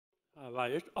All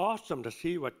right, it's awesome to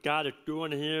see what God is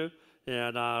doing here.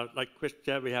 And like Chris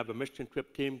said, we have a mission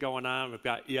trip team going on. We've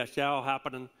got ESL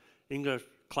happening, English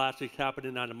classes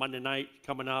happening on a Monday night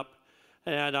coming up.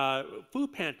 And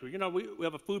food pantry, we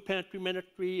have a food pantry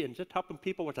ministry and just helping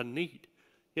people with a need.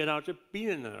 Just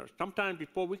being there. Sometimes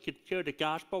before we can share the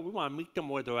gospel, we want to meet them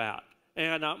where they're at.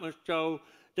 And so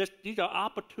these are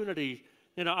opportunities,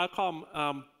 I call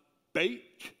them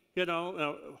bait,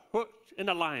 hooks in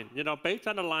the line, baits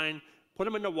on the line, put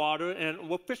them in the water, and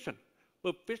we're fishing.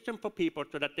 We're fishing for people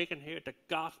so that they can hear the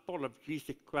gospel of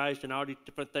Jesus Christ and all these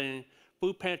different things.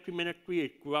 Food pantry ministry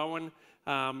is growing.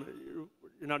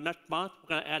 Next month, we're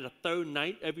going to add a third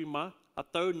night every month, a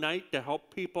third night to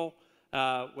help people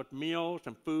with meals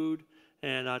and food,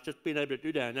 and just being able to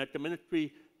do that. And as the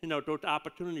ministry, those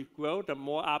opportunities grow, the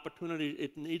more opportunities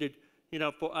it's needed,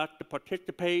 for us to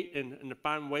participate and to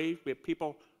find ways. We have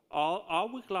people all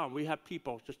week long. We have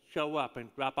people just show up and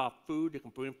drop off food. They can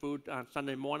bring food on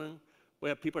Sunday morning. We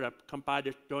have people that come by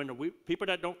just during the week. People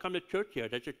that don't come to church here,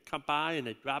 they just come by and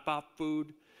they drop off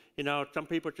food. Some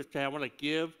people just say, I want to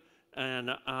give and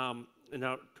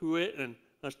to it, and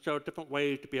let's show different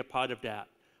ways to be a part of that.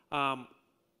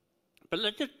 But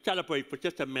let's just celebrate for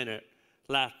just a minute.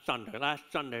 Last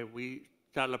Sunday, we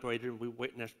celebrated and we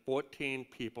witnessed 14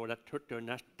 people that took their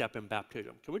next step in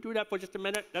baptism. Can we do that for just a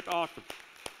minute? That's awesome.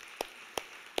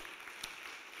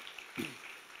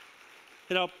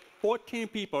 14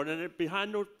 people, and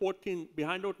behind those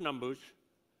numbers,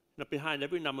 behind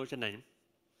every number is a name.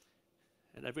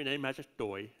 And every name has a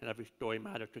story, and every story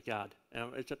matters to God.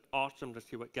 And it's just awesome to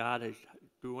see what God is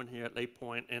doing here at Lake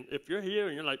Point. And if you're here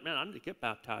and you're like, man, I need to get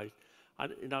baptized, I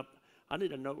need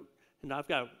to know, I've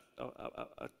got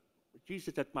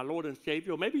Jesus as my Lord and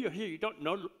Savior. Or maybe you're here, you don't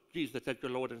know Jesus as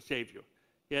your Lord and Savior.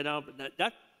 But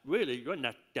that's really your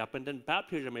next step. And then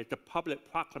baptism is the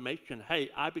public proclamation, hey,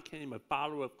 I became a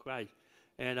follower of Christ.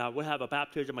 And we'll have a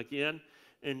baptism again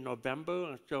in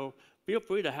November. And so feel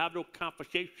free to have those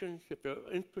conversations. If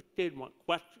you're interested,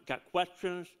 got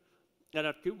questions, and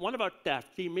if one of our staff,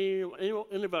 see me,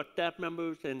 any of our staff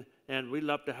members, and we'd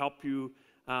love to help you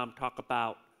talk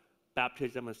about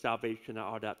baptism and salvation and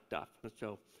all that stuff. And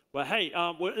so, well, hey,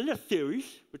 we're in a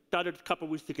series we started a couple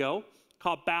weeks ago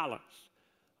called Balance.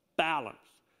 Balance.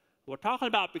 We're talking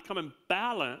about becoming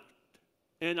balanced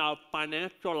in our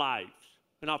financial lives,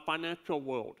 in our financial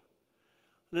world.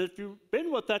 And if you've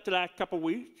been with us the last couple of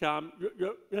weeks,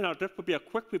 this will be a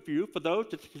quick review for those.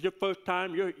 This is your first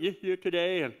time. You're here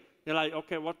today, and you're like,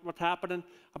 okay, what's happening?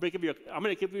 I'm going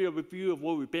to give you a review of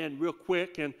where we've been real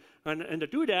quick. And to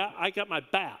do that, I got my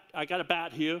bat. I got a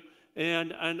bat here,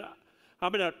 and I'm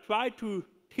going to try to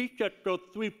teach us those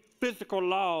three physical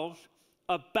laws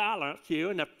of balance here.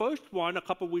 And the first one a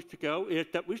couple of weeks ago is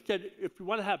that we said if you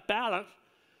want to have balance,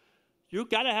 you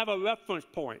got to have a reference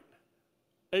point.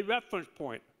 A reference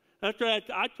point. And so as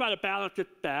I try to balance this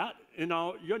bat,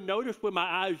 you'll notice where my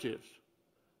eyes is.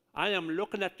 I am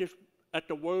looking at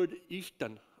the word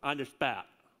Eastern on this bat.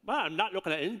 Well, I'm not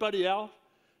looking at anybody else.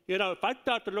 If I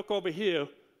start to look over here,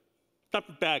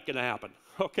 something bad going to happen,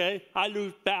 okay? I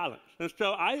lose balance. And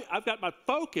so I've got my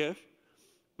focus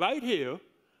right here,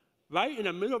 right in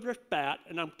the middle of this bat,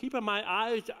 and I'm keeping my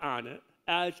eyes on it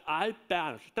as I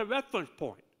balance. It's a reference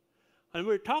point. And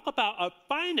when we talk about our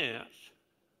finance,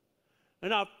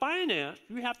 in our finance,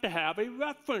 you have to have a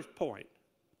reference point.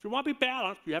 If you want to be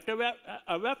balanced, you have to have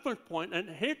a reference point. And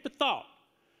here's the thought.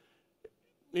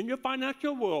 In your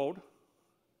financial world,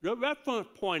 your reference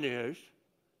point is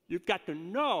you've got to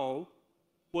know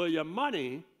where your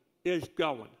money is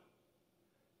going.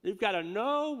 You've got to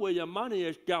know where your money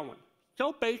is going.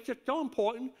 So basic, so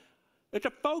important. It's a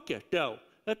focus, though.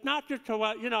 It's not just,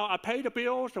 I pay the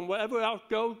bills and whatever else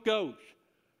goes.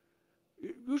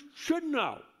 You should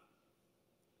know.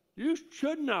 You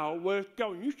should know where it's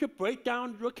going. You should break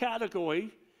down your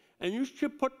categories, and you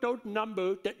should put those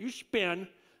numbers that you spend,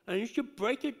 and you should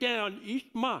break it down each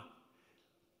month.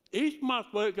 Each month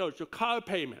where it goes, your car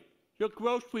payment, your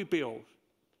grocery bills,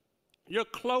 your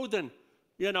clothing,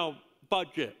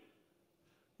 budget,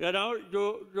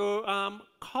 your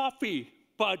coffee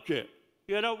budget,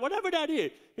 whatever that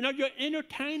is, your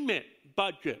entertainment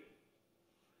budget,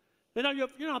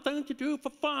 your things to do for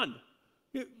fun.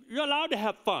 You're allowed to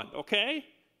have fun, okay?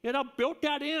 Build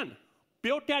that in.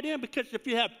 Build that in, because if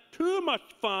you have too much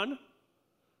fun,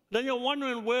 then you're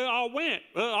wondering where it all went.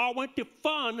 Well, it all went to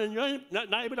fun, and you're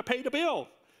not able to pay the bills.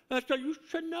 And so you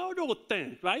should know those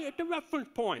things, right? It's a reference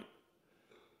point.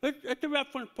 It's a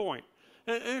reference point.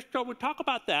 And so we talk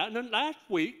about that. And then last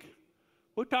week,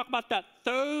 we talked about that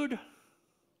third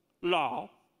law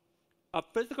of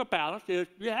physical balance is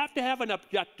you have to have an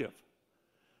objective.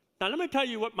 Now, let me tell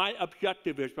you what my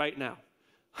objective is right now.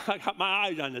 I got my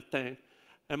eyes on this thing,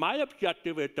 and my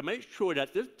objective is to make sure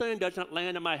that this thing doesn't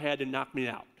land in my head and knock me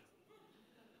out.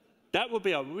 That would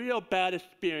be a real bad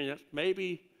experience.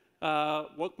 Maybe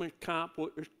workman's comp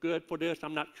is good for this.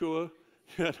 I'm not sure,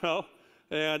 you know.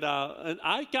 And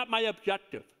I got my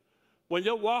objective. When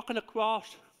you're walking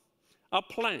across a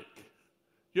plank,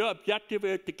 your objective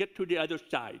is to get to the other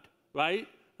side, right?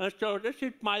 And so this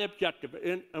is my objective.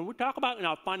 And we talk about in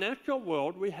our financial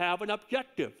world, we have an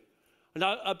objective. And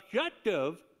our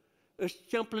objective is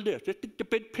simply this. It's the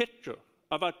big picture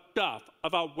of our stuff,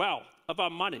 of our wealth, of our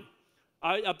money.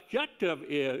 Our objective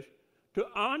is to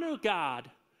honor God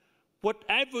with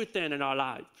everything in our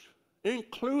lives,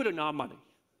 including our money.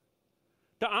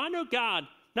 To honor God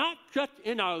not just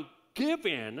in our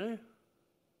giving,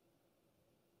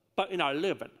 but in our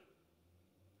living.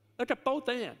 It's a both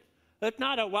and. It's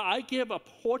not a, well, I give a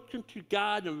portion to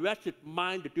God and the rest is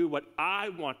mine to do what I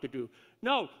want to do.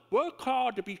 No, we're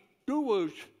called to be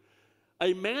stewards,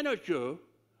 a manager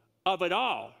of it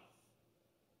all.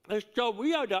 And so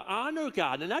we are to honor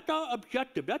God, and that's our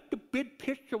objective. That's the big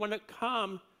picture when it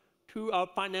comes to our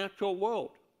financial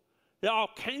world. It all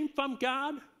came from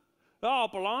God. It all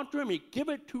belongs to Him. He gave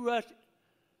it to us,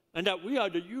 and that we are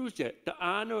to use it to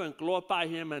honor and glorify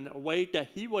Him in a way that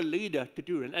He will lead us to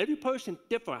do. And every person's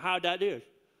different how that is,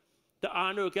 to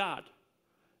honor God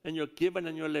in your giving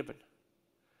and your living.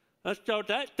 And so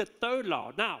that's the third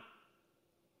law. Now,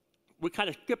 we kind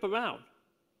of skip around,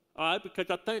 all right, because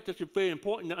I think this is very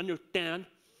important to understand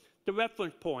the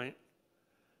reference point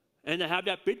and to have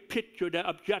that big picture, that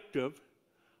objective.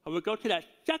 And we go to that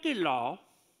second law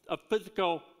of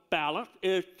physical balance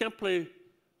is simply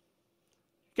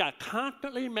you got to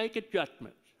constantly make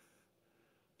adjustments.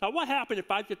 Now, what happens if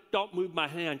I just don't move my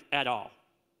hands at all?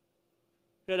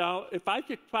 You know, if I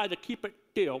just try to keep it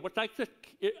still, which I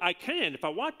can if I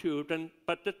want to,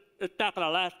 but it's not going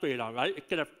to last very long, right? It's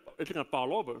going to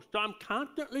fall over. So I'm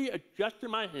constantly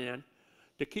adjusting my hand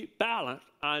to keep balance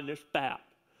on this bat,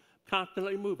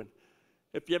 constantly moving.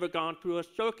 If you've ever gone through a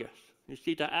circus, you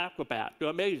see the acrobat, they're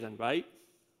amazing, right?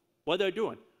 What they're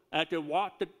doing, as they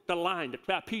walk the line, the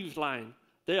trapeze line,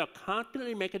 they are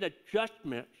constantly making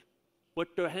adjustments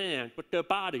with their hands, with their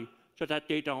body, so that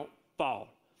they don't fall.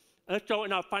 And so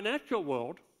in our financial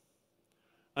world,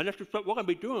 and this is what we're going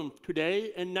to be doing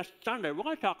today and next Sunday, we're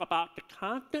going to talk about the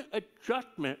constant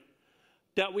adjustment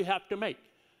that we have to make.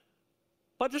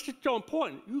 But this is so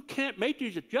important. You can't make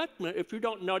these adjustments if you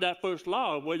don't know that first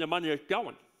law of where your money is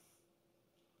going.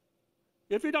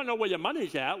 If you don't know where your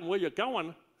money's at and where you're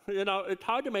going, you know, it's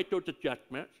hard to make those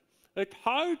adjustments. It's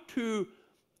hard to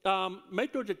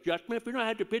make those adjustments if you don't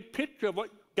have the big picture of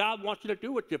what God wants you to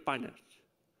do with your finances.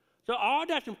 So all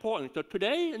that's important. So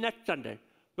today and next Sunday,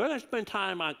 we're going to spend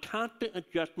time on constant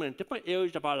adjustment in different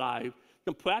areas of our lives,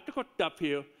 some practical stuff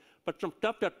here, but some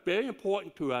stuff that's very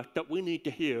important to us that we need to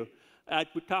hear as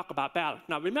we talk about balance.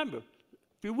 Now remember,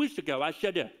 a few weeks ago I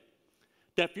said this,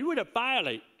 that if you were to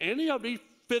violate any of these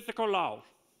physical laws,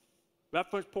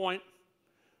 reference point,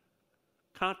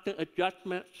 constant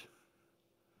adjustments,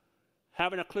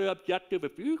 having a clear objective,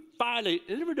 if you violate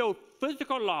any of those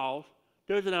physical laws,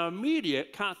 there's an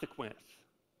immediate consequence.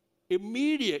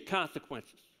 Immediate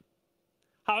consequences.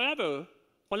 However,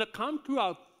 when it comes to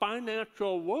our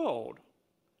financial world,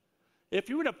 if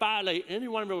you were to violate any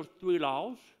one of those three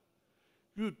laws,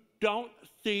 you don't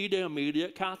see the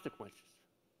immediate consequences.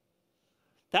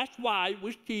 That's why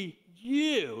we see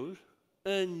years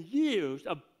and years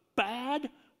of bad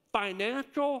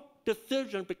financial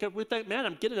decisions because we think, man,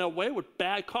 I'm getting away with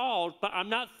bad calls, but I'm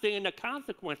not seeing the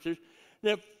consequences.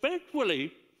 And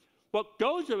eventually, what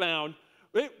goes around,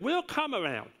 it will come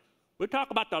around. We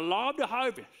talk about the law of the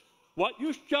harvest. What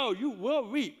you sow, you will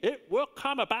reap. It will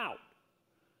come about.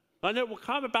 And it will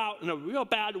come about in a real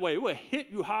bad way. It will hit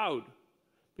you hard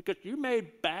because you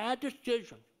made bad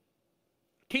decisions.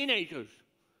 Teenagers,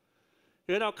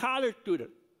 you know, college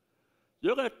students,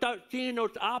 you're going to start seeing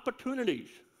those opportunities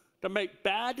to make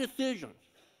bad decisions.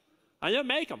 And you'll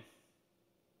make them.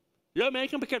 You'll make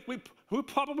them because we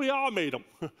probably all made them,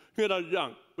 you know,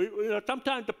 young. You know,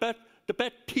 sometimes the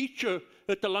best teacher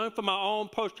is to learn from our own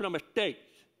personal mistakes.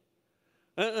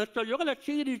 And so you're going to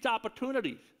see these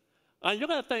opportunities. And you're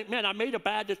going to think, man, I made a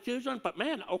bad decision, but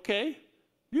man, okay.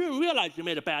 You didn't realize you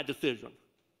made a bad decision.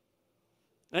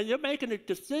 And you're making a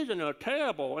decision that are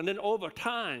terrible, and then over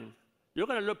time, you're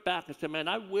going to look back and say, man,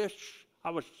 I wish I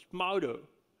was smarter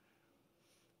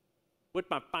with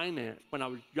my finance when I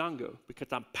was younger because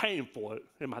I'm paying for it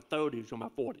in my 30s or my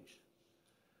 40s.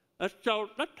 And so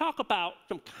let's talk about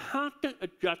some constant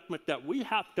adjustments that we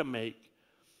have to make.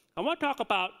 I want to talk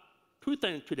about two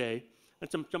things today and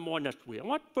some more next week. I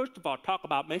want, first of all, talk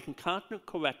about making constant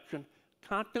correction,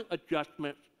 constant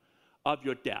adjustments of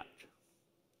your debt.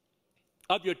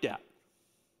 Of your debt.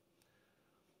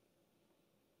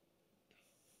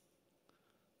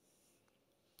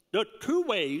 There are two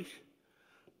ways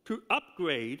to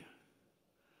upgrade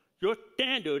your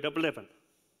standard of living.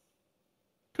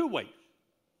 Two ways.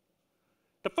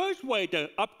 The first way to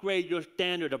upgrade your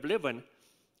standard of living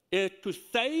is to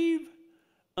save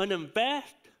and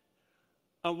invest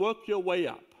and work your way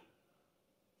up.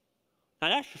 Now,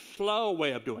 that's a slow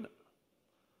way of doing it.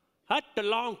 That's the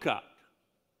long cut.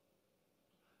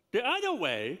 The other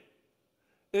way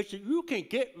is that you can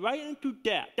get right into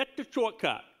debt. That's the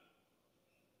shortcut.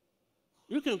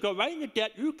 You can go right into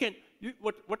debt.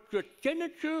 With your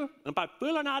signature and by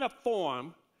filling out a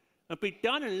form and be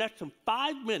done in less than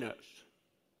 5 minutes,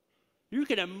 you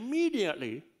can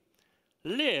immediately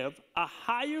live a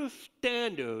higher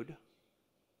standard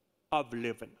of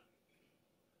living.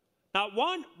 Now,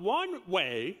 one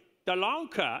way, the long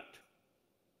cut,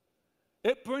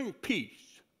 it brings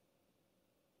peace.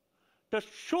 The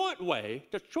short way,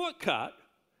 the shortcut,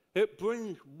 it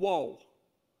brings woe.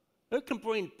 It can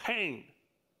bring pain.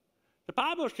 The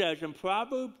Bible says in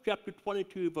Proverbs chapter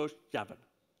 22, verse 7,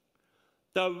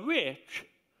 the rich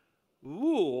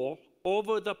rule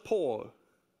over the poor,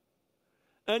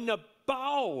 and the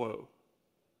borrower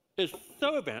is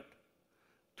servant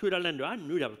to the lender. I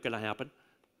knew that was going to happen.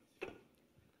 Put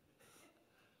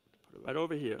it right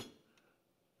over here.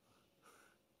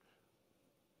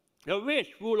 The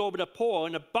rich rule over the poor,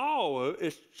 and the borrower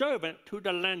is servant to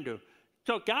the lender.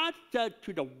 So God said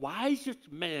to the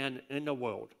wisest man in the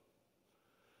world,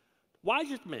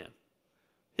 wisest man,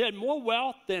 he had more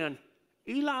wealth than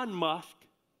Elon Musk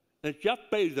and Jeff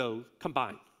Bezos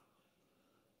combined.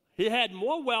 He had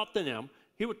more wealth than them.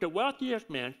 He was the wealthiest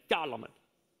man, Solomon.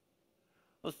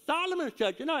 Well, Solomon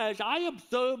said, as I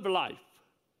observe life,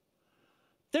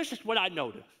 this is what I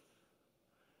noticed.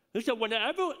 He said,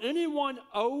 whenever anyone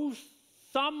owes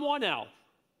someone else,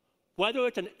 whether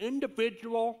it's an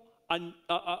individual, an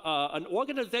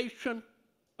organization,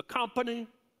 a company,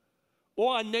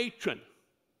 or a nation,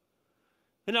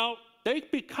 they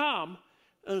become,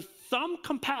 in some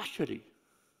capacity,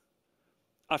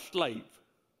 a slave.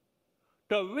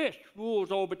 The rich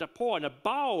rules over the poor, and the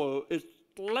borrower is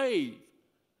slave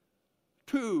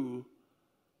to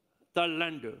the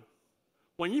lender.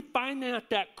 When you finance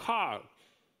that car,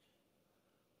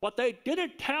 what they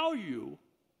didn't tell you,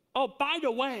 by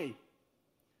the way,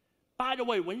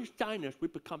 when you sign this, we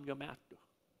become your master.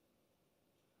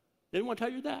 They didn't want to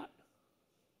tell you that.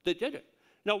 They did it.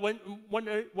 Now, when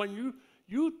you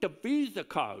use the Visa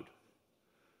card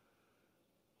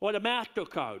or the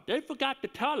MasterCard, they forgot to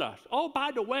tell us,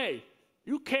 by the way,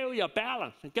 you carry a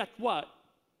balance, and guess what?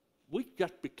 We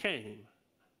just became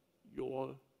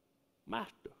your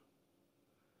master.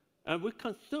 And we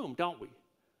consume, don't we?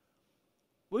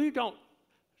 We don't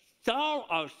sell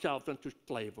ourselves into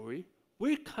slavery.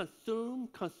 We consume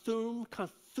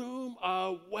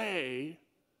our way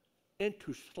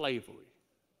into slavery.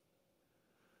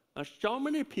 And so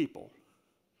many people,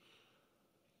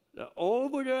 they're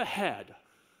over their head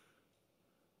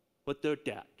with their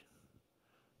debt.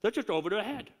 They're just over their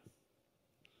head.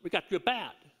 We got you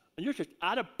bad, and you're just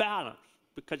out of balance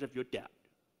because of your debt.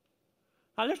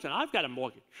 Now listen, I've got a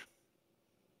mortgage.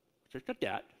 It's just a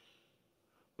debt,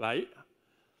 right?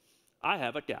 I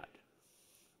have a debt.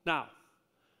 Now,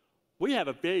 we have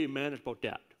a very manageable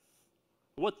debt.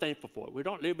 We're thankful for it. We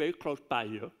don't live very close by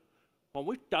here. When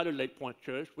we started Lake Point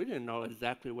Church, we didn't know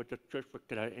exactly what the church was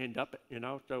going to end up at,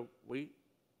 so we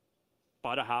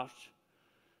bought a house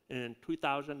in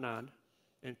 2009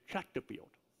 in Chesterfield.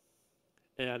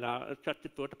 And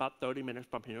Chesterfield about 30 minutes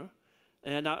from here.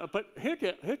 And but here's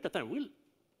the thing.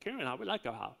 Karen and I, we like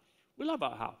our house. We love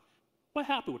our house. We're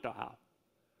happy with our house.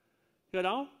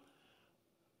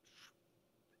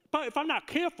 But if I'm not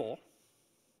careful,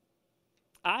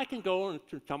 I can go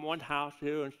into someone's house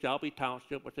here in Shelby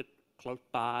Township, which is close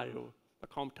by, or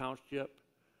Macomb Township,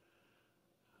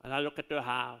 and I look at their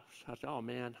house. I say, oh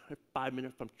man, it's 5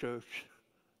 minutes from church.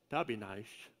 That'd be nice.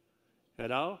 I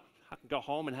can go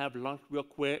home and have lunch real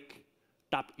quick,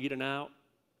 stop eating out,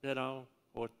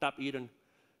 or stop eating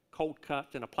cold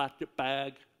cuts in a plastic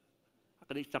bag. I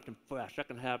can eat something fresh. I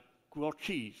can have grilled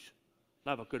cheese.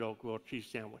 Love a good old grilled cheese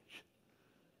sandwich.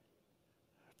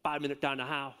 5 minutes down the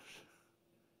house.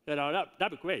 That'd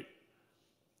be great.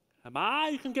 And my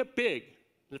eyes can get big.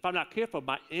 And if I'm not careful,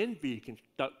 my envy can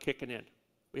start kicking in.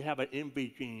 We have an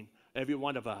envy gene, every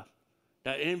one of us.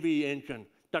 The envy engine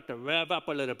start to rev up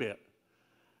a little bit.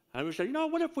 And we said, you know,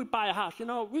 what if we buy a house? You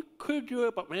know, we could do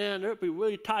it, but man, it would be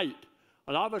really tight.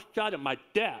 And all of a sudden, my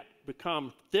debt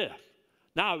becomes this.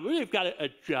 Now I really got to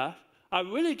adjust. I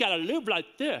really got to live like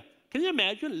this. Can you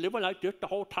imagine living like this the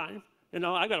whole time? You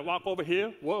know, I got to walk over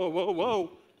here. Whoa, whoa,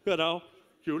 whoa. You know,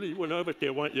 Julie, you went over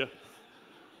there, weren't you?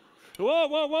 Whoa,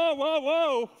 whoa, whoa, whoa,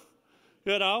 whoa.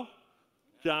 You know,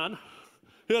 John.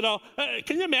 You know,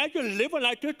 can you imagine living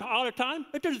like this all the time?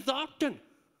 It's exhausting.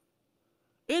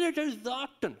 It is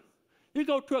exhausting. You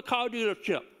go to a car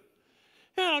dealership.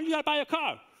 You know, you got to buy a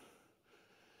car.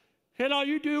 You know,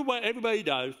 you do what everybody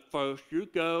does first. You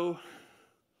go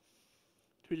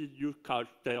to the used car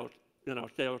sales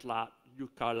lot,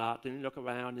 used car lot, and you look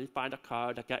around and you find a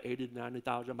car that got 80,000 to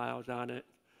 90,000 miles on it.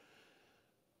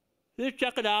 You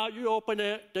check it out, you open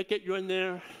it, they get you in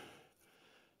there,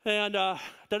 and it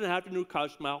doesn't have the new car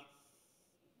smell.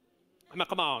 I mean,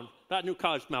 come on, that new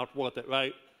car smells worth it,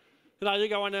 right? You know, you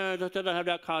go in there, it doesn't have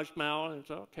that car smell, and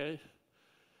it's okay.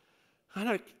 I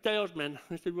know salesman,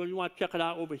 he said, well, you want to check it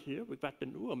out over here? We've got the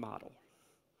newer model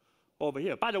over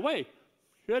here. By the way,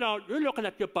 you know, you're looking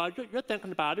at your budget, you're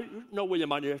thinking about it, you know where your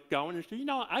money is going, and say, you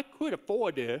know, I could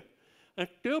afford it and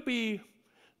still be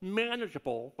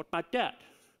manageable with my debt.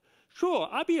 Sure,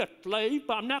 I'll be a slave,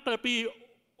 but I'm not going to be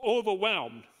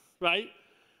overwhelmed, right?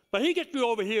 But he gets you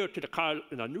over here to the car,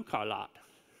 new car lot.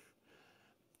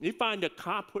 You find the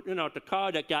car, the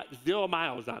car that got 0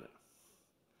 miles on it.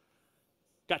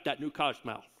 Got that new car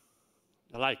smell.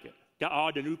 I like it. Got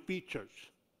all the new features.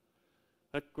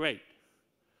 That's great.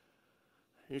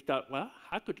 You thought, well,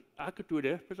 I could do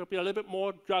this. It'll be a little bit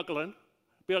more juggling,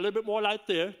 be a little bit more like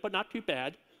this, but not too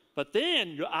bad. But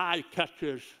then your eye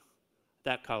catches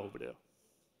that car over there.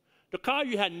 The car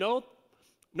you had no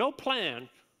plan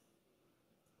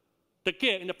to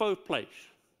get in the first place,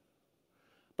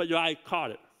 but your eye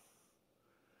caught it.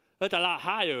 It's a lot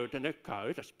higher than this car.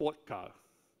 It's a sports car.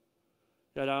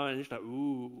 You know, and it's like,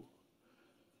 ooh,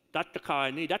 that's the car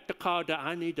I need. That's the car that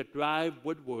I need to drive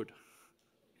Woodward.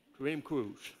 Dream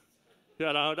Cruise.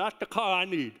 You know, that's the car I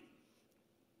need.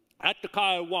 That's the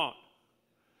car I want.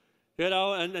 You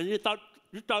know, and you start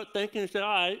thinking, you say, all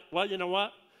right, well, you know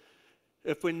what?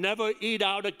 If we never eat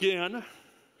out again,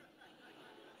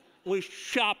 we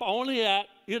shop only at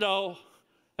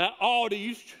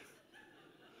Aldi's,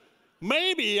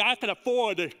 maybe I can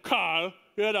afford this car,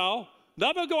 you know,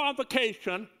 never go on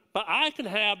vacation, but I can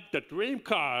have the dream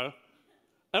car.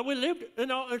 And we lived, you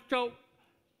know, and so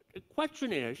the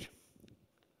question is,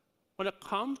 when it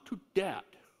comes to debt,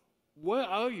 where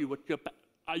are you with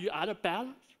are you out of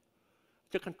balance?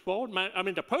 The controlled man, I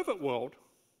mean, the perfect world,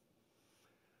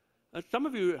 and some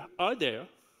of you are there,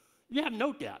 you have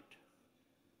no debt.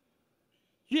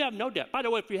 You have no debt. By the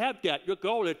way, if you have debt, your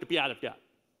goal is to be out of debt.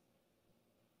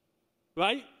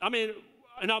 Right? I mean,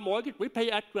 in our mortgage, we pay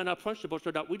extra on our principal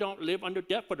so that we don't live under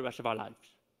debt for the rest of our lives.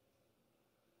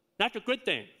 That's a good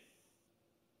thing.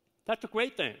 That's a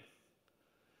great thing.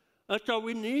 And so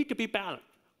we need to be balanced.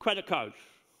 Credit cards.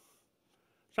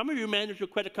 Some of you manage your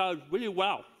credit cards really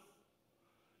well.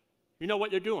 You know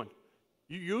what you're doing.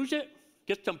 You use it,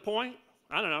 get some point,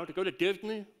 I don't know, to go to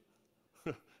Disney.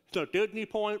 So Disney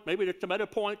point, maybe there's some other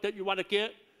point that you want to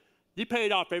get. You pay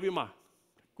it off every month.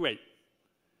 Great.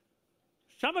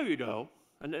 Some of you, though,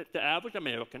 and the average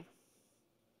American,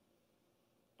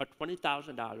 are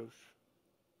 $20,000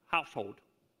 household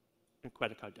in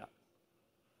credit card debt.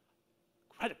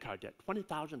 Credit card debt,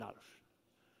 $20,000.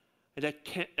 And they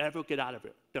can't ever get out of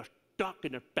it. They're stuck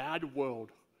in a bad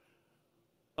world.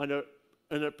 And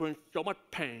it brings so much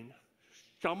pain,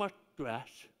 so much stress.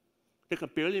 They can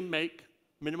barely make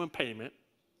minimum payment.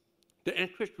 The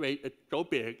interest rate is so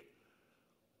big,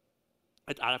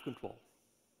 it's out of control.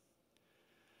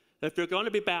 If you're going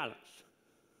to be balanced,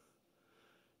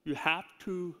 you have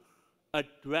to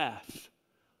address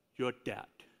your debt.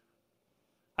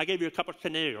 I gave you a couple of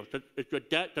scenarios. Is your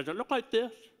debt, does it look like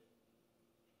this?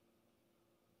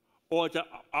 Or is it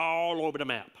all over the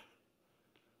map?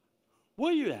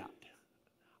 Where are you at?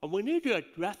 And we need to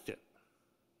address it.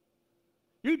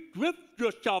 You drift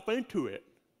yourself into it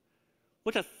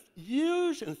with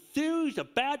years and series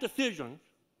of bad decisions.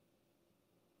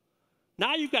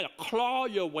 Now you've got to claw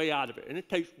your way out of it, and it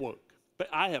takes work. But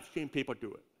I have seen people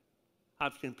do it.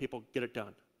 I've seen people get it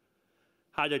done.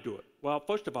 How do they do it? Well,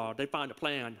 first of all, they found a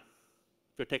plan.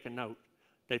 If you're taking notes,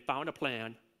 they found a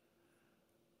plan,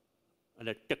 and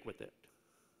they stick with it.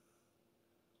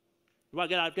 You want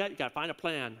to get out of debt, you got to find a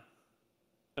plan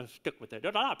and stick with it.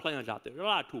 There's a lot of plans out there. There's a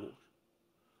lot of tools.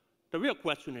 The real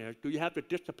question is, do you have the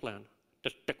discipline to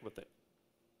stick with it?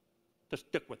 To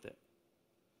stick with it.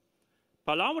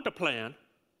 But along with the plan,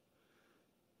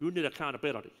 you need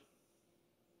accountability.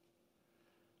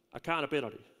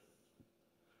 accountability.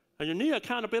 And you need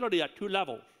accountability at two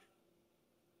levels.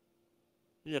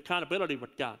 You need accountability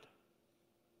with God.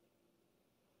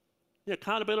 You need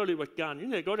accountability with God. You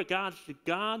need to go to God and say,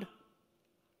 God,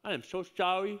 I am so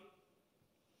sorry.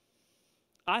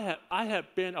 I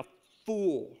have been a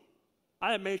fool.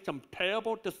 I have made some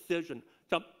terrible decisions,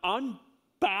 some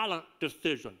unbalanced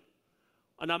decisions.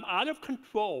 And I'm out of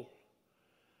control.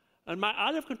 And my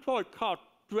out of control has caused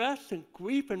stress and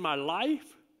grief in my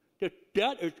life. The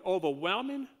debt is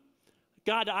overwhelming.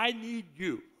 God, I need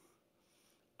you.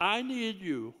 I need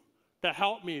you to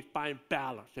help me find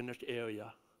balance in this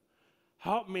area.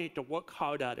 Help me to work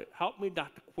hard at it. Help me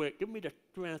not to quit. Give me the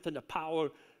strength and the power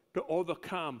to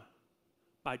overcome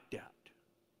my debt.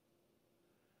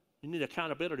 You need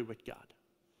accountability with God.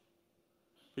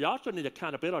 You also need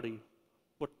accountability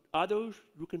with others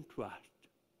you can trust.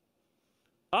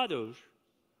 Others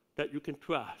that you can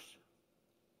trust.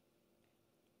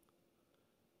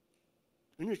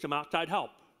 You need some outside help.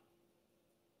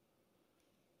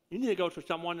 You need to go to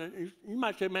someone, and you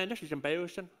might say, man, this is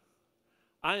embarrassing.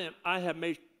 I have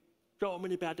made so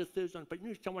many bad decisions, but you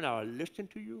need someone that will listen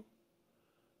to you,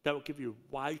 that will give you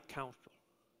wise counsel,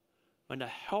 and to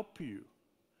help you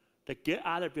to get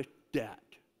out of this debt.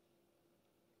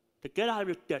 To get out of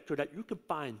this debt so that you can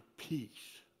find peace.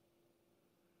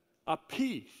 A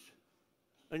peace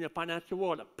in your financial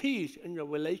world, a peace in your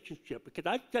relationship. Because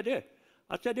I said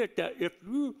it, that if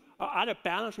you are out of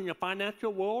balance in your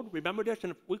financial world, remember this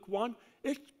in week 1,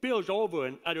 it spills over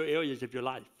in other areas of your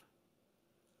life.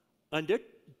 And this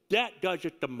debt does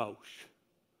it the most.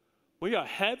 When you're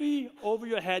heavy over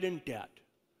your head in debt,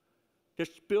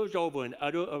 this spills over in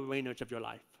other arenas of your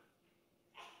life.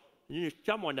 You need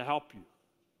someone to help you.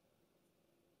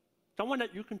 Someone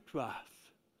that you can trust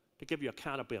to give you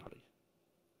accountability.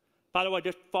 By the way,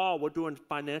 this fall we're doing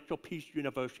Financial Peace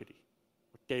University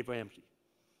with Dave Ramsey.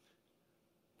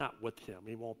 Not with him,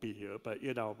 he won't be here, but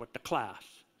with the class.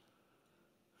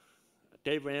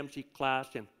 Dave Ramsey class,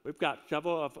 and we've got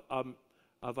several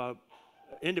of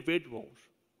individuals,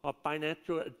 of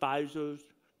financial advisors,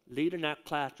 leading that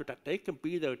class so that they can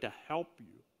be there to help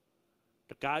you,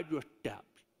 to guide your steps.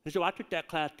 And so I took that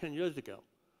class 10 years ago.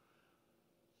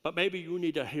 But maybe you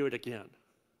need to hear it again.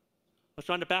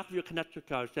 So on the back of your connection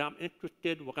card, say, I'm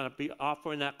interested. We're going to be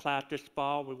offering that class this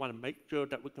fall. We want to make sure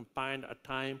that we can find a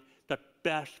time that's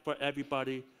best for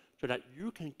everybody so that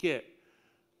you can get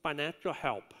financial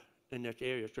help in this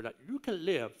area so that you can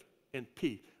live in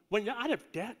peace. When you're out of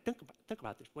debt, think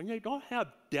about this. When you don't have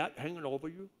debt hanging over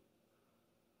you,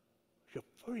 you're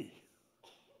free.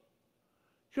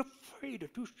 You're free to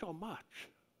do so much.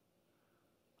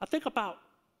 I think about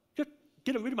just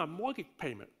getting rid of my mortgage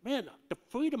payment. Man, the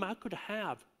freedom I could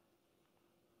have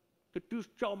to do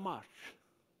so much,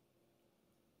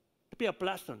 to be a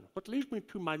blessing. What leads me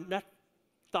to my next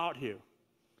thought here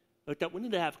is that we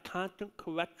need to have constant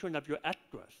correction of your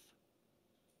extras.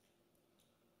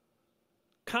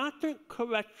 Constant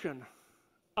correction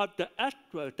of the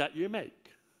extras that you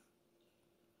make.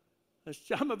 And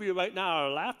some of you right now are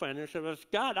laughing and say, well,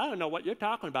 Scott, I don't know what you're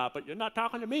talking about, but you're not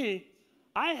talking to me.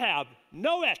 I have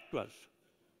no extras.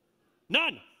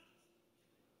 None.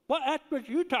 What extras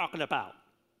are you talking about?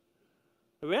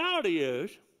 The reality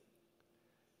is,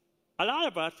 a lot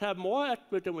of us have more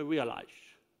extras than we realize.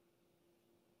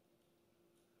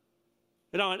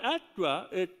 An extra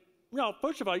is,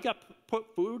 first of all, you got to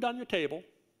put food on your table.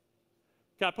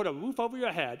 You got to put a roof over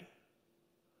your head.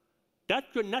 That's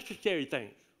your necessary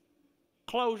things.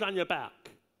 Clothes on your back.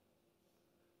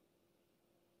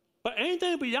 But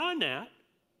anything beyond that,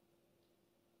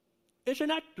 it's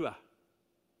an extra.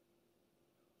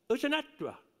 It's an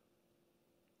extra.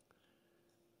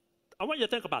 I want you to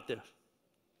think about this.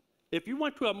 If you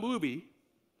went to a movie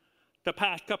the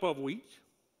past couple of weeks,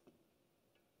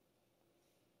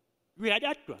 you had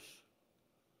extras.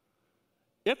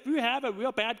 If you have a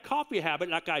real bad coffee habit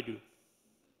like I do,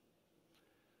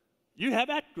 you have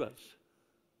extras.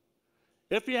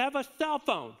 If you have a cell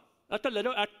phone, that's a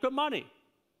little extra money.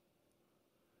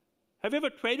 Have you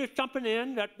ever traded something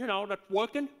in that, that's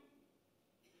working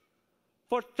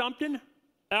for something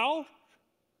else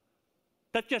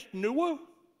that's just newer?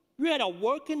 You had a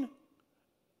working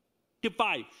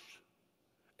device.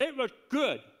 It was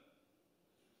good.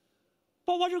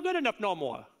 But it wasn't good enough no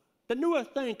more. The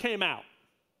newest thing came out.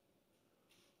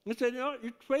 You said,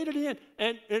 you traded in,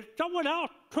 and if someone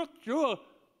else took your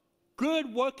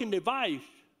good working device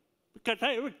because,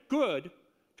 hey, it was good,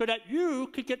 so that you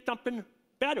could get something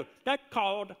better. That's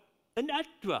called an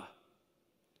extra.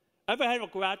 Ever had a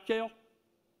garage sale?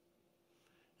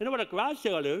 You know what a garage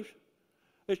sale is?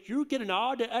 It's you getting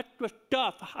all the extra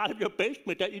stuff out of your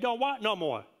basement that you don't want no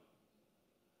more.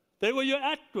 They were your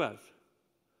extras.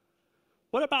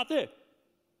 What about this?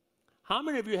 How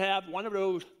many of you have one of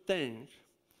those things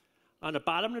on the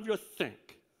bottom of your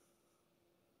sink?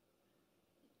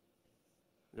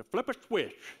 You flip a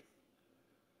switch,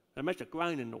 and it makes a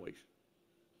grinding noise.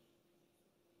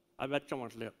 I read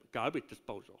someone's lip. Garbage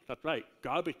disposal. That's right,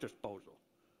 garbage disposal.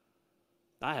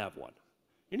 I have one.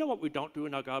 You know what we don't do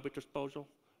in our garbage disposal?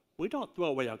 We don't throw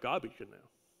away our garbage in there.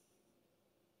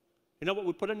 You know what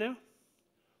we put in there?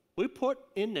 We put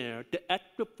in there the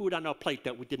extra food on our plate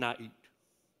that we did not eat.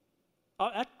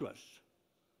 Our extras.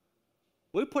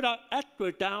 We put our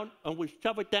extras down and we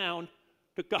shove it down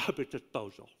the garbage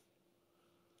disposal.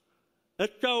 And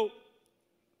so,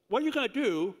 what are you going to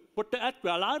do with the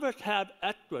extra? A lot of us have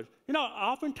extras. You know,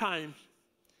 oftentimes,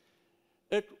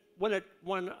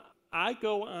 when I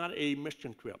go on a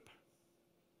mission trip,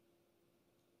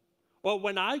 or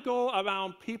when I go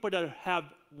around people that have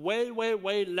way, way,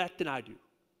 way less than I do,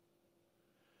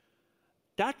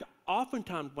 that's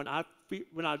oftentimes when I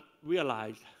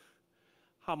realize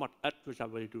how much extras I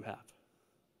really do have.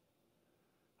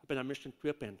 I've been on a mission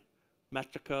trip in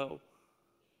Mexico.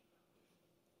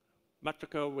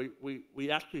 We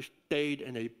actually stayed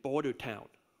in a border town.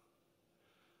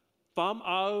 From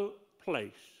our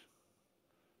place,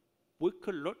 we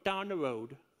could look down the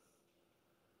road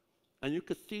and you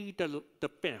could see the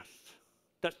fence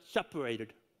that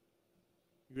separated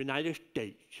the United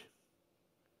States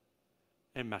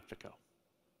and Mexico.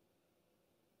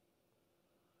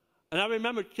 And I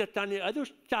remember just on the other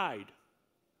side,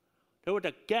 there was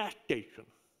a gas station.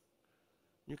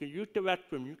 You could use the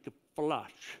restroom, you could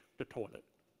flush the toilet.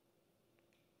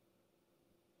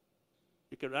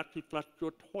 You could actually flush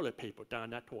your toilet paper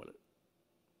down that toilet.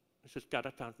 It's just, God,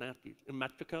 that sounds nasty. In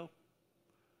Mexico,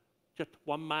 just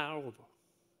 1 mile over.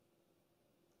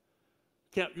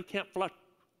 You can't flush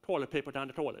toilet paper down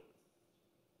the toilet.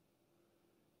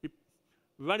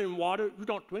 Running water, you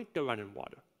don't drink the running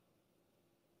water.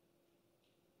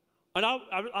 And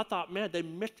I thought, man, they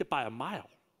missed it by a mile.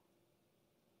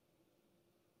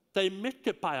 They missed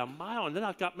it by a mile. And then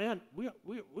I thought, man, we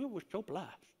were so blessed.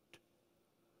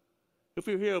 If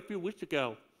you were here a few weeks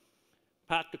ago,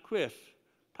 Pastor Chris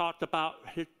talked about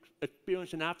his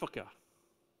experience in Africa.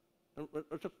 And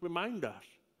just remind us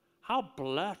how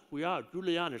blessed we are.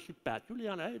 Juliana, she's back.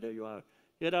 Juliana, hey, there you are.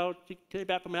 You know, she came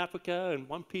back from Africa in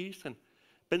one piece and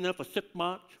been there for 6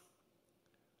 months.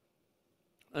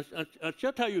 And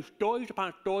she'll tell you stories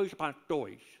upon stories upon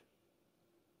stories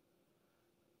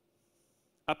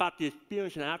about the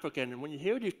experience in Africa. And when you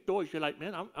hear these stories, you're like,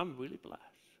 man, I'm really blessed.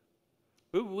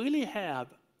 We really have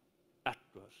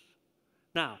extras.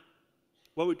 Now,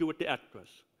 what do we do with the extras?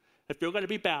 If you're going to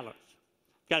be balanced,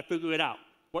 you've got to figure it out.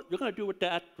 What you're going to do with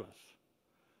the extras.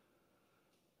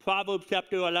 Proverbs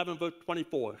chapter 11, verse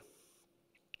 24.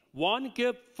 One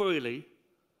give freely,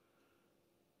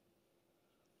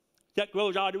 that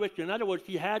grows all the richer. In other words,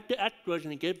 he had the extras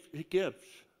and he gives.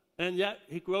 And yet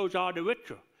he grows all the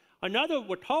richer. Another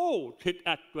withholds his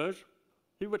extras.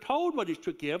 He withholds what he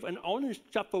should give and only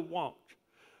suffer want.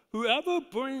 Whoever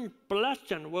brings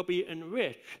blessing will be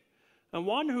enriched, and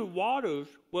one who waters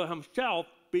will himself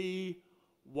be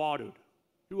watered.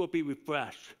 He will be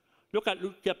refreshed. Look at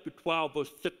Luke chapter 12,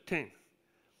 verse 16.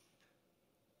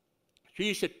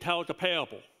 Jesus tells a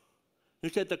parable. He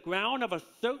said, the ground of a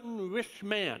certain rich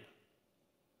man,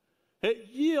 it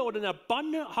yielded an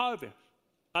abundant harvest,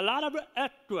 a lot of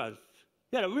extras.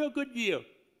 He had a real good year.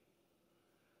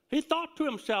 He thought to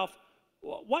himself,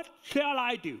 what shall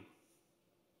I do?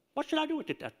 What should I do with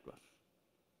the extras?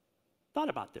 Thought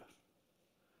about this.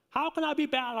 How can I be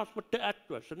balanced with the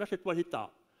extras? And this is what he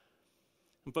thought.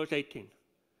 In verse 18.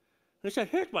 He said,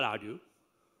 here's what I'll do.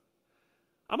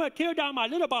 I'm going to tear down my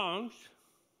little barns.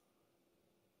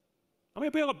 I'm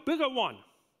going to build a bigger one.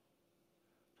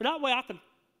 So that way I can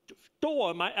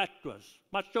store my extras,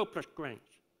 my surplus grains.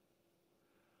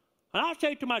 And I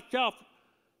say to myself,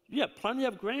 you have plenty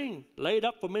of grain laid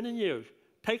up for many years.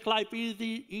 Take life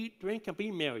easy, eat, drink, and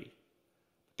be merry.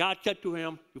 God said to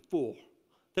him, you fool,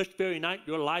 this very night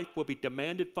your life will be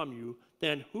demanded from you.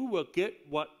 Then who will get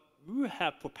what you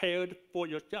have prepared for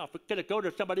yourself? It's going to go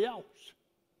to somebody else.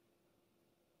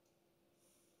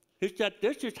 He said,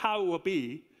 this is how it will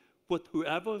be with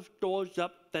whoever stores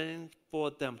up things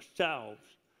for themselves,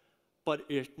 but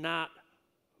is not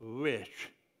rich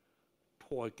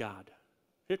toward God.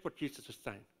 Here's what Jesus is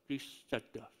saying. Jesus said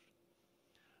this.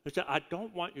 He said, I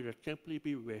don't want you to simply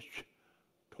be rich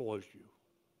towards you.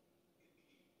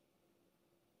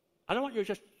 I don't want you to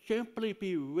just simply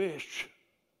be rich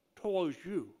towards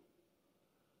you.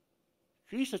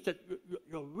 Jesus said,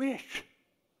 you're rich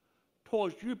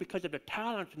towards you because of the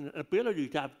talents and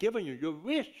abilities I've given you. You're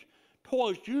rich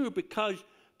towards you because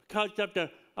of the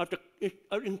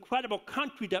incredible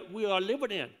country that we are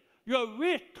living in. You're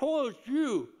rich towards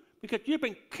you because you've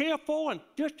been careful and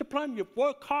disciplined. You've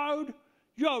worked hard.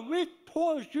 You're rich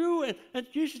towards you. And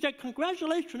Jesus said,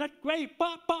 congratulations, that's great.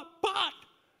 But,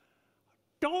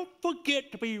 don't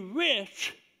forget to be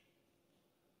rich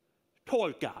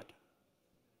towards God.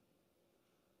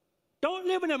 Don't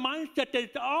live in a mindset that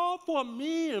it's all for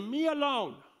me and me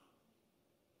alone.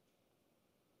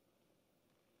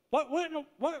 What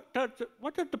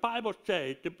does the Bible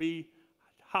say to be,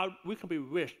 how we can be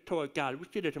rich toward God? We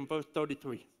see this in verse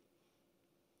 33.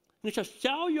 And it says,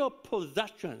 sell your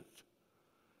possessions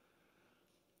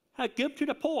and give to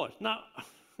the poor. Now,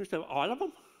 you say, all of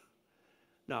them?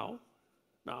 No.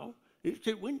 You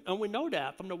see, and we know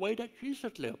that from the way that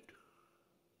Jesus lived.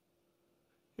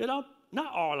 You know,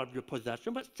 not all of your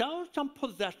possessions, but sell some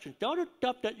possessions. Sell the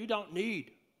stuff that you don't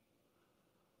need.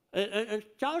 And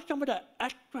sell some of the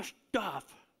extra stuff.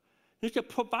 He said,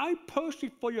 provide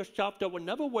purses for yourself that will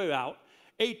never wear out,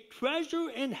 a treasure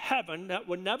in heaven that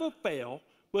will never fail,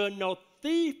 where no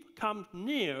thief comes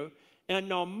near and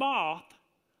no moth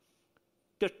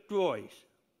destroys.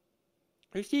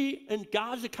 You see, in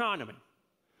God's economy,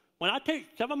 when I take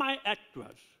some of my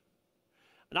extras,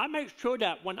 and I make sure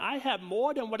that when I have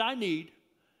more than what I need,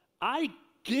 I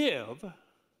give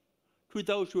to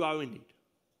those who are in need.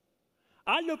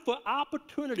 I look for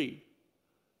opportunity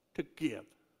to give.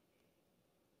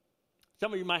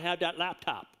 Some of you might have that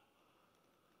laptop.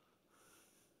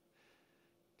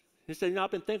 You say, I've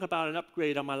been thinking about an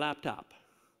upgrade on my laptop.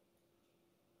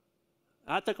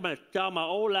 I think I'm going to sell my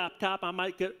old laptop. I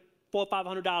might get $400 or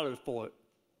 $500 for it.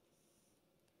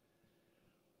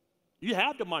 You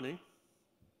have the money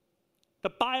to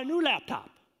buy a new laptop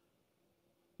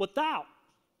without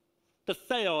the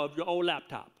sale of your old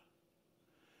laptop.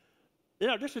 You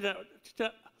know, this is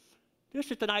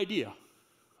an idea.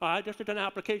 All right, this is an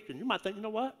application. You might think, you know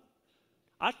what?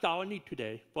 I saw a need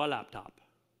today for a laptop.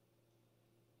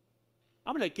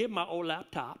 I'm going to give my old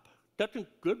laptop that's in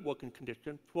good working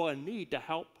condition for a need to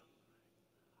help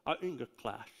our English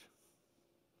class.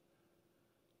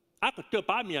 I could still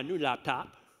buy me a new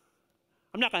laptop.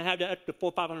 I'm not going to have that extra $400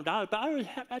 or $500, but I already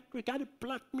have extra. God has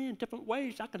blessed me in different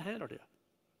ways. I can handle it.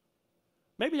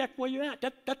 Maybe that's where you're at.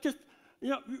 That's just, you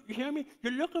know, you hear me?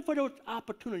 You're looking for those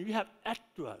opportunities. You have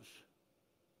extras.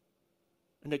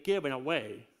 And they're given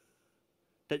away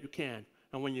that you can.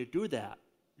 And when you do that,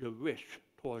 you're rich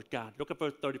towards God. Look at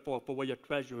verse 34. For where your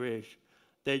treasure is,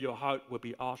 there your heart will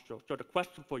be also. So the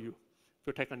question for you, if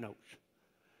you're taking notes,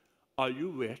 are you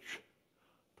rich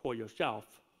toward yourself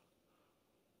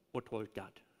or towards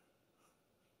God?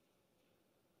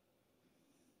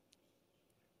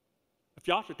 If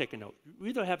you're also taking notes, you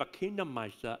either have a kingdom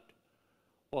mindset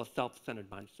or a self-centered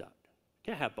mindset. You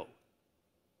can't have both.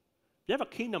 If you have a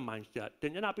kingdom mindset,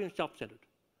 then you're not being self-centered.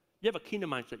 You have a kingdom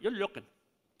mindset. You're looking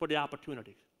for the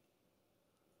opportunities.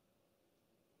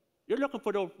 You're looking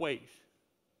for those ways.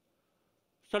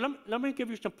 So let me give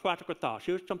you some practical thoughts.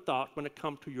 Here's some thoughts when it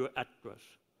comes to your extras.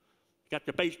 You got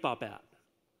the baseball bat.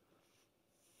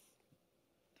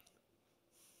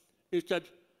 He said,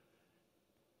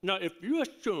 now if you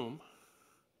assume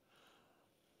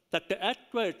that the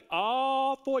extra is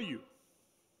all for you,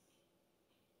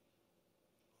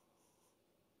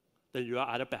 then you are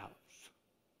out of balance.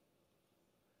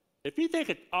 If you think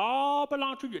it all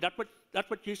belongs to you, that's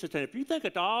what Jesus said. If you think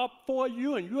it's all for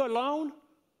you and you alone,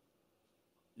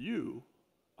 you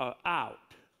are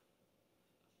out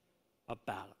of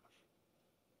balance.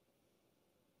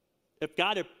 If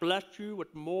God has blessed you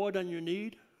with more than you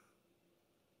need,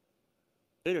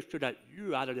 it is so that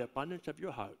you, out of the abundance of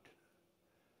your heart,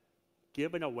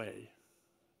 giving away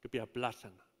to be a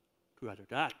blessing to others.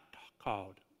 That's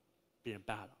called being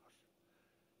balanced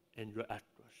in your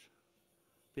extras.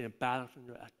 Being balanced in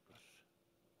your extras.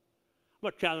 I'm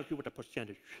going to challenge you with a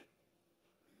percentage.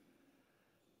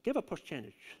 Give a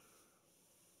percentage.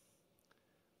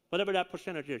 Whatever that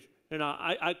percentage is. You know,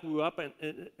 I grew up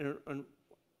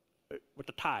with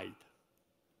the tithe.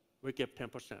 We give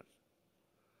 10%.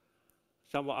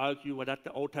 Some will argue, well, that's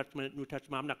the Old Testament, New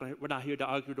Testament. We're not here to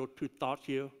argue those two thoughts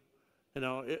here. You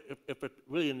know, if it's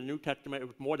really in the New Testament, it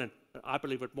was more than, I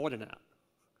believe it's more than that.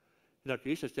 You know,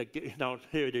 Jesus said, you know,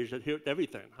 here it is, here's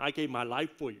everything. I gave my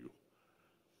life for you.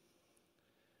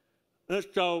 And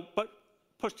so, but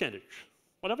percentage,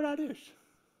 whatever that is,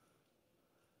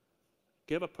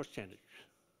 give a percentage.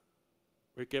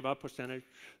 We give our percentage,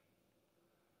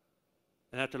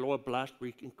 and as the Lord blessed,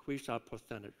 we increase our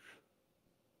percentage.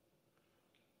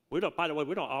 We don't, by the way,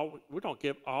 we don't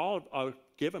give all our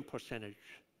giving percentage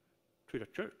to the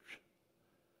church.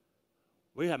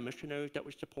 We have missionaries that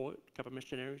we support, a couple of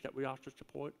missionaries that we also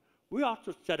support. We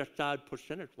also set aside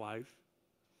percentage-wise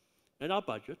in our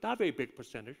budget, not a very big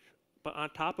percentage, but on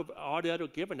top of all the other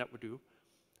giving that we do,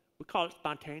 we call it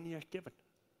spontaneous giving.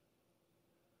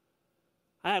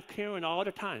 I have Karen all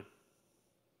the time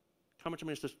coming to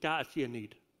me and says, "God, I see a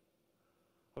need."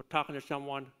 Or talking to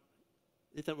someone,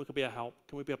 "You think we could be a help?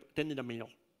 Can we be attending a meal?"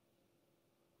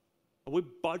 And we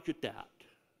budget that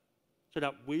so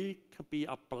that we can be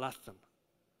a blessing,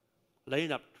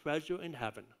 laying up treasure in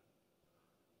heaven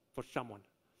for someone.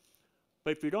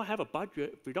 But if you don't have a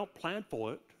budget, if you don't plan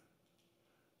for it,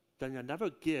 then you'll never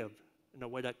give in the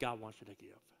way that God wants you to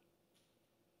give.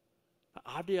 But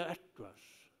out of the extras,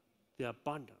 the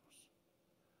abundance,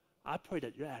 I pray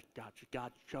that you ask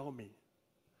God, show me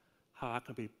how I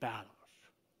can be balanced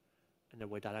in the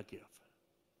way that I give.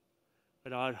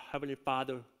 But our Heavenly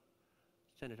Father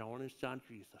sent His only Son,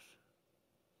 Jesus.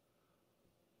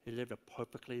 He lived a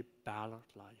perfectly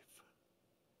balanced life,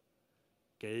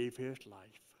 gave His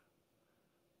life,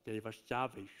 gave us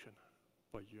salvation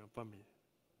for you and for me,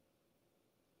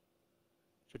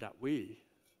 so that we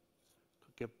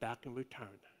could give back in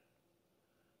return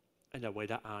in a way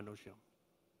that honors Him.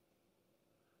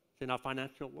 It's in our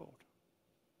financial world.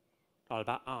 It's all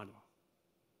about honor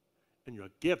in your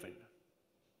giving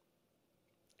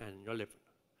and in your living.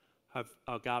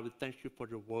 Our God, we thank you for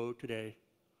your word today.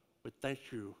 We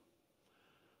thank you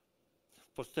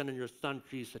for sending your Son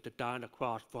Jesus to die on the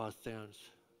cross for our sins.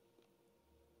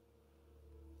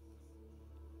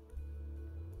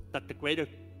 That the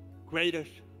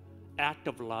greatest act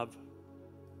of love,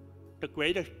 the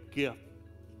greatest gift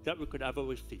that we could ever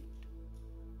receive.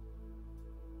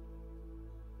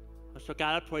 And so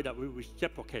God, I pray that we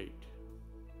reciprocate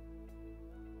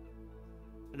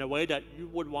in a way that you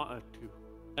would want us to.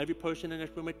 Every person in this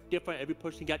room is different. Every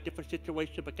person got different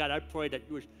situations. But God, I pray that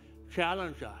you would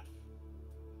challenge us.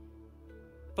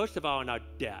 First of all, in our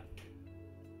debt.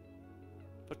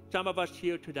 For some of us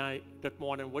here tonight, this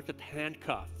morning, we're just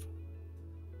handcuffed.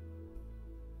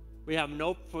 We have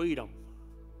no freedom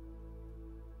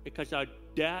because our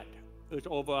debt is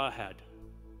over our head.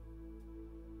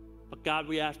 But God,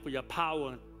 we ask for your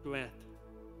power and strength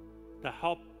to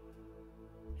help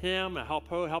him and help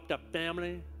her, help that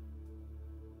family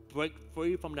break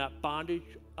free from that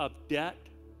bondage of debt.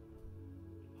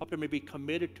 Help them to be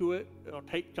committed to it. It'll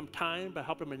take some time, but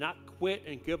help them to not quit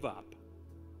and give up.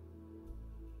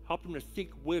 Help them to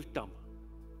seek wisdom,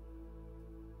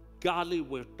 godly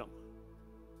wisdom,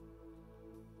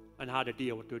 on how to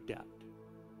deal with their debt.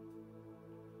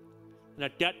 In a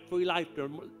debt-free life,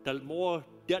 the more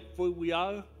debt-free we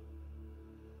are,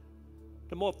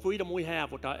 the more freedom we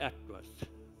have with our extras.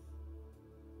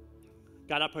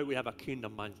 God, I pray we have a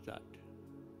kingdom mindset.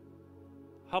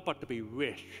 Help us to be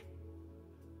rich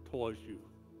towards you,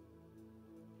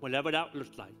 whatever that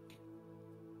looks like.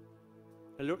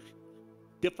 It looks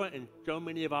different in so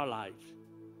many of our lives.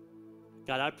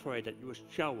 God, I pray that you will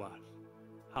show us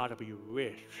how to be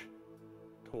rich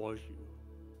towards you.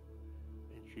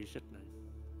 In Jesus' name,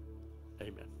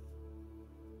 amen.